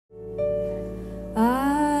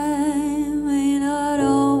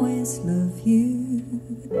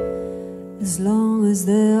As long as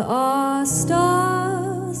there are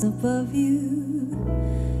stars above you,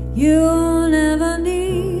 you'll never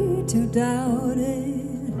need to doubt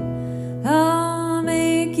it. I'll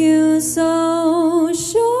make you so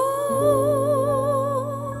sure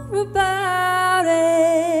about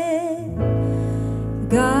it.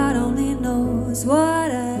 God only knows what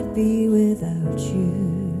I'd be without you.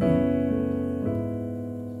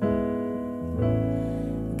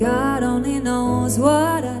 God only knows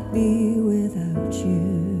what I'd be without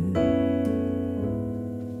you.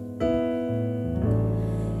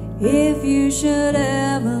 If you should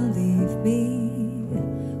ever leave me,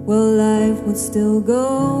 well, life would still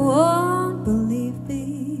go on, believe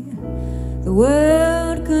me. The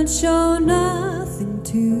world could show nothing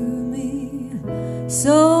to me,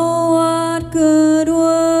 so what good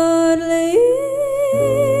would living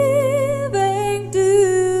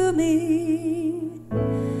do me?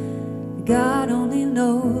 God only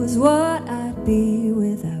knows what I'd be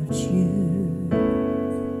without you.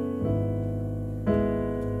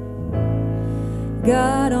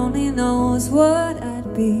 God only knows what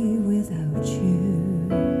I'd be without you.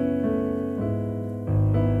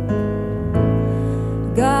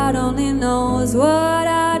 God only knows what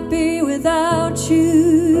I'd be without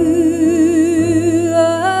you.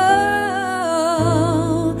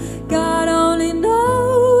 Oh, God only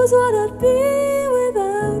knows what I'd be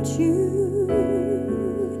without you.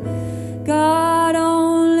 God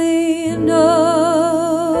only knows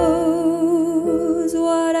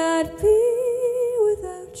what I'd be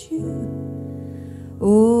without you.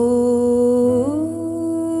 Oh.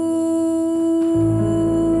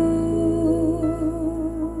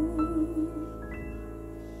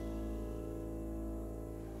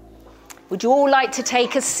 Would you all like to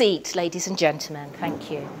take a seat, ladies and gentlemen? Thank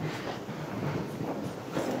you.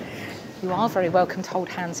 You are very welcome to hold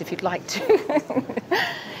hands if you'd like to.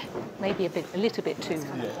 Maybe a little bit too.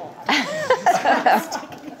 No,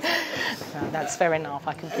 that's fair enough.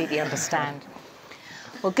 I completely understand.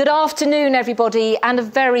 Well, good afternoon, everybody, and a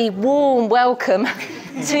very warm welcome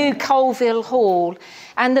to Colville Hall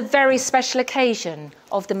and the very special occasion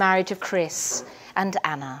of the marriage of Chris and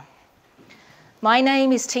Anna. My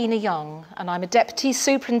name is Tina Young, and I'm a Deputy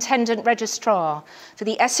Superintendent Registrar for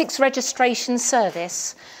the Essex Registration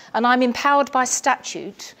Service, and I'm empowered by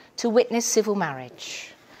statute to witness civil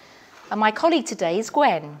marriage. And my colleague today is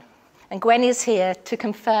Gwen, and Gwen is here to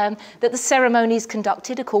confirm that the ceremony is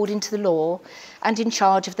conducted according to the law and in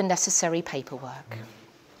charge of the necessary paperwork.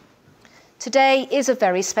 Today is a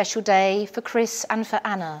very special day for Chris and for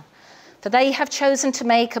Anna, for they have chosen to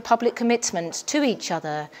make a public commitment to each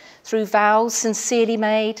other through vows sincerely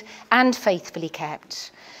made and faithfully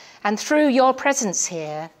kept. And through your presence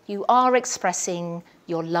here, you are expressing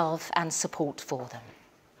your love and support for them.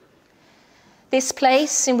 This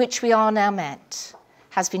place in which we are now met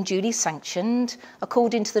has been duly sanctioned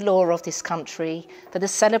according to the law of this country for the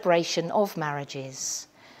celebration of marriages.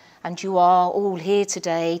 And you are all here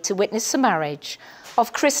today to witness the marriage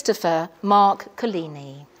of Christopher Mark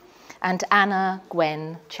Collini and Anna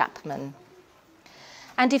Gwen Chapman.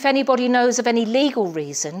 And if anybody knows of any legal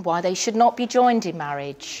reason why they should not be joined in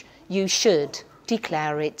marriage, you should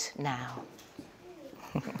declare it now.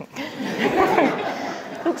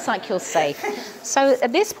 Looks like you're safe. So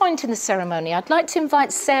at this point in the ceremony, I'd like to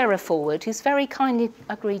invite Sarah forward, who's very kindly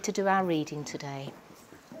agreed to do our reading today.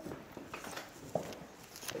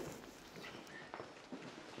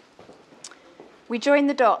 We joined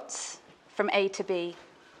the dots from A to B,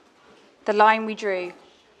 the line we drew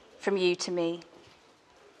from you to me,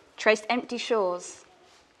 traced empty shores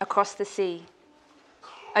across the sea,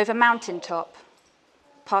 over mountaintop,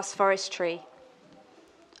 past forest tree,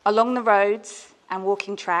 along the roads and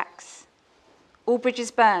walking tracks, all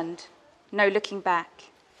bridges burned, no looking back.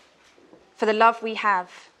 For the love we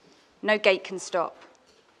have, no gate can stop,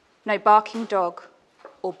 no barking dog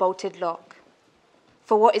or bolted lock.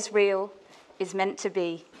 For what is real is meant to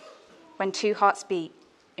be when two hearts beat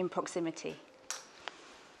in proximity.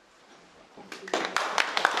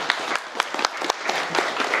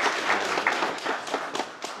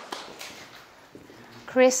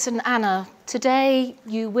 Chris and Anna, today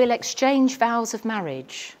you will exchange vows of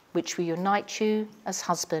marriage, which will unite you as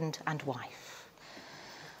husband and wife.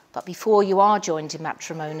 But before you are joined in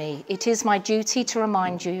matrimony, it is my duty to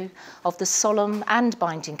remind you of the solemn and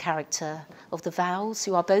binding character of the vows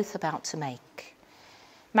you are both about to make.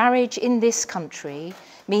 Marriage in this country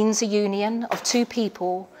means a union of two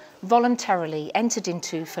people voluntarily entered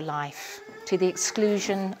into for life, to the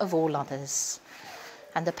exclusion of all others.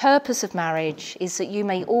 And the purpose of marriage is that you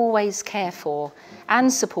may always care for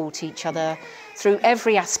and support each other through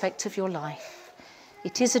every aspect of your life,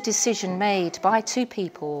 It is a decision made by two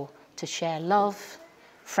people to share love,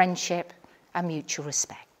 friendship, and mutual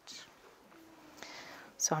respect.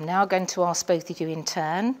 So I'm now going to ask both of you in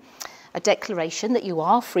turn a declaration that you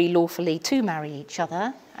are free lawfully to marry each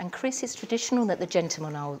other. And Chris, it's traditional that the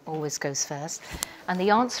gentleman always goes first. And the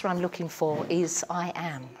answer I'm looking for is I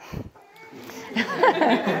am.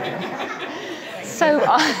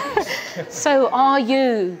 So are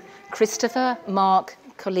you, Christopher Mark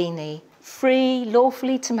Collini, free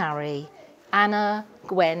lawfully to marry Anna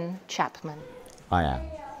Gwen Chapman? I am.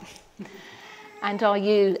 And are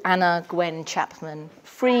you, Anna Gwen Chapman,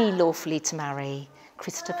 free lawfully to marry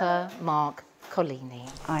Christopher Mark Collini?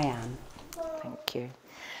 I am. Thank you.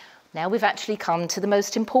 Now we've actually come to the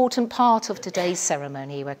most important part of today's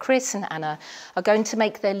ceremony, where Chris and Anna are going to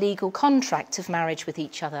make their legal contract of marriage with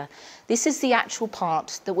each other. This is the actual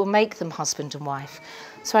part that will make them husband and wife.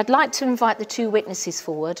 So I'd like to invite the two witnesses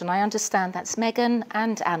forward, and I understand that's Megan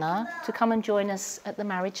and Anna, to come and join us at the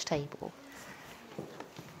marriage table.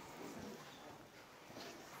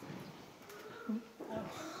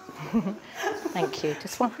 Thank you.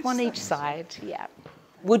 Just one each side. Yeah.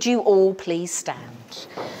 Would you all please stand?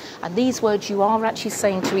 And these words you are actually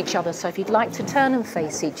saying to each other, so if you'd like to turn and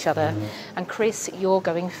face each other. And Chris, you're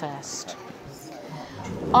going first.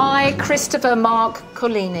 I, Christopher Mark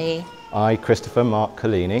Collini. I, Christopher Mark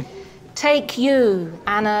Collini. Take you,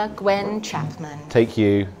 Anna Gwen Chapman. Take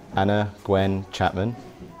you, Anna Gwen Chapman.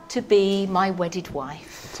 To be my wedded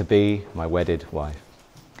wife. To be my wedded wife.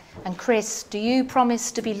 And Chris, do you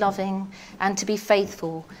promise to be loving and to be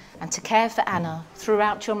faithful and to care for Anna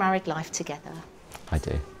throughout your married life together? I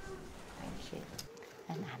do. Thank you.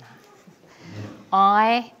 And Anna.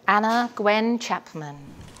 I, Anna Gwen Chapman.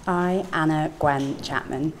 I, Anna Gwen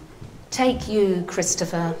Chapman. Take you,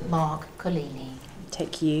 Christopher Mark Collini.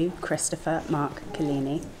 Take you, Christopher Mark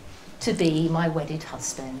Collini. To be my wedded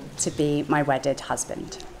husband. To be my wedded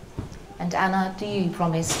husband. And Anna, do you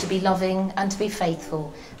promise to be loving and to be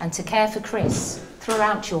faithful and to care for Chris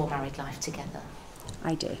throughout your married life together?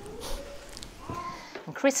 I do.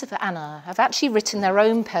 And Chris and Anna have actually written their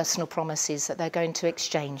own personal promises that they're going to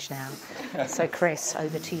exchange now. So Chris,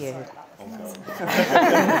 over to you.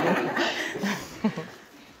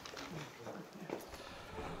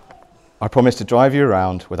 I promise to drive you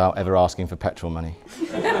around without ever asking for petrol money.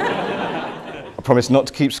 I promise not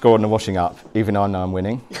to keep score in the washing up, even though I know I'm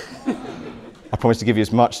winning. I promise to give you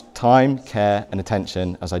as much time, care and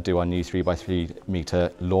attention as I do our new 3x3 metre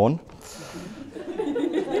lawn.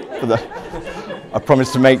 I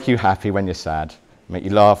promise to make you happy when you're sad, make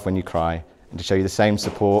you laugh when you cry, and to show you the same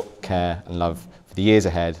support, care and love for the years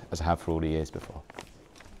ahead as I have for all the years before.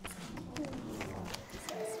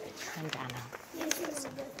 And Anna.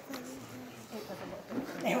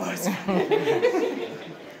 It was.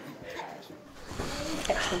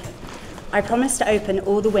 I promise to open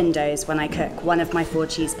all the windows when I cook one of my 4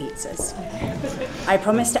 cheese pizzas. I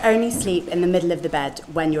promise to only sleep in the middle of the bed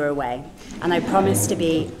when you're away. And I promise to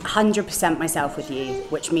be 100% myself with you,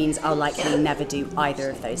 which means I'll likely never do either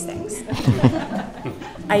of those things.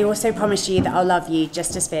 I also promise you that I'll love you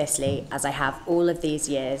just as fiercely as I have all of these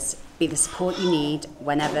years, be the support you need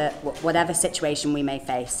whatever situation we may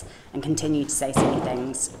face, and continue to say silly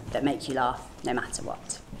things that make you laugh no matter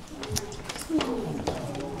what.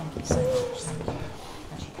 So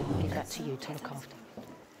I'll give that to you to look after.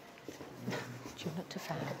 Do you look to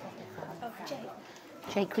fan?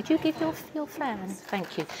 Jake, would you give your fan?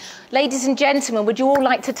 Thank you. Ladies and gentlemen, would you all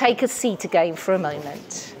like to take a seat again for a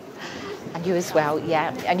moment? And you as well,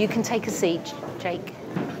 yeah. And you can take a seat, Jake.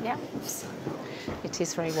 Yeah. It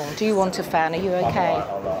is very warm. Do you want a fan? Are you okay?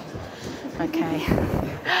 Okay.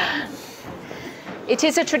 It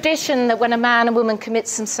is a tradition that when a man and woman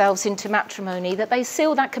commits themselves into matrimony, that they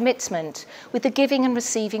seal that commitment with the giving and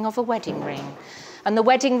receiving of a wedding ring. And the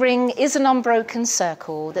wedding ring is an unbroken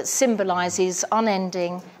circle that symbolises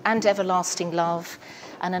unending and everlasting love,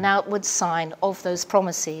 and an outward sign of those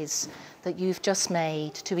promises that you've just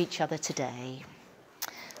made to each other today.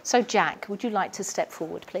 So Jack, would you like to step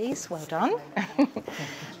forward, please? Well done.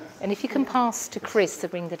 And if you can pass to Chris the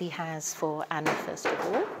ring that he has for Anna, first of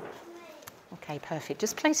all. Okay, perfect.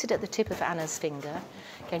 Just place it at the tip of Anna's finger.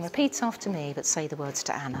 Again, repeat after me, but say the words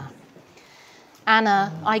to Anna.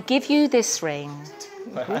 Anna, I give you this ring.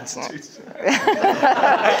 Don't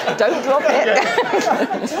drop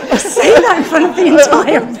it. Say that in front of the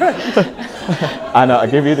entire room. Anna, I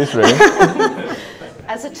give you this ring.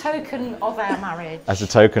 As a token of our marriage. As a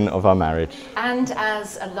token of our marriage. And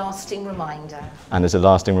as a lasting reminder. And as a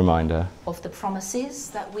lasting reminder. Of the promises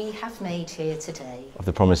that we have made here today. Of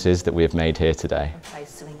the promises that we have made here today. And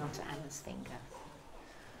place the ring onto Anna's finger.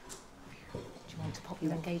 Do you want to pop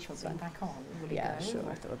your engagement ring back on? Will it Yeah, go?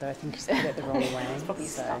 sure. Although I think he's put it the wrong way. It's probably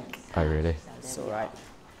stuck. Oh, really? It's all right.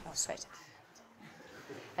 Oh, sweet.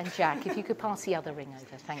 And Jack, if you could pass the other ring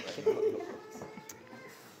over, thank you.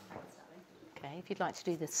 Okay, if you'd like to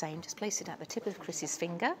do the same, just place it at the tip of Chris's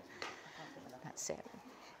finger. That's it.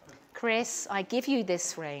 Chris, I give you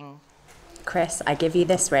this ring. Chris, I give you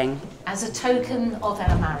this ring As a token of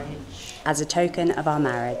our marriage. as a token of our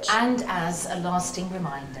marriage And as a lasting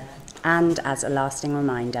reminder. and as a lasting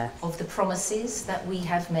reminder Of the promises that we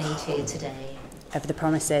have made here today. of the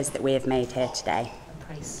promises that we have made here today. And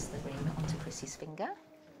place the ring onto Chris's finger,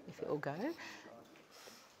 if it will go.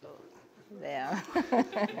 There.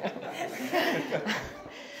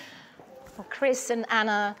 Well, Chris and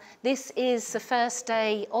Anna, this is the first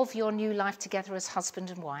day of your new life together as husband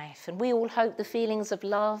and wife, and we all hope the feelings of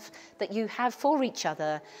love that you have for each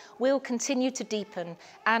other will continue to deepen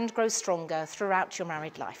and grow stronger throughout your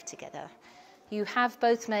married life together. You have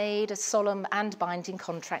both made a solemn and binding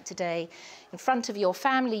contract today in front of your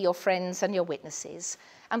family, your friends, and your witnesses,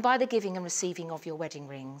 and by the giving and receiving of your wedding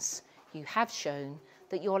rings, you have shown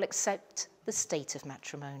that you'll accept the state of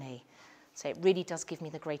matrimony. So it really does give me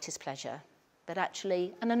the greatest pleasure, but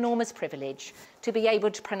actually an enormous privilege to be able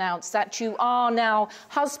to pronounce that you are now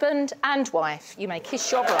husband and wife. You may kiss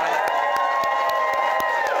your bride.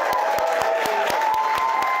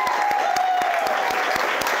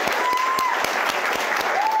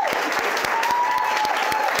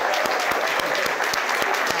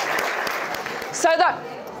 So that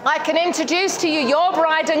I can introduce to you your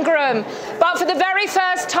bride and groom, but for the very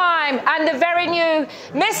first time, and the very new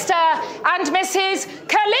Mr. and Mrs.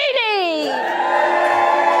 Collini.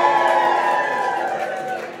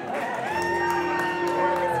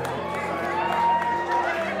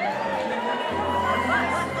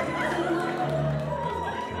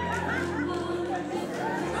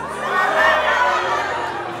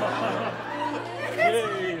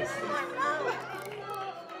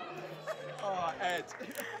 Oh, Ed.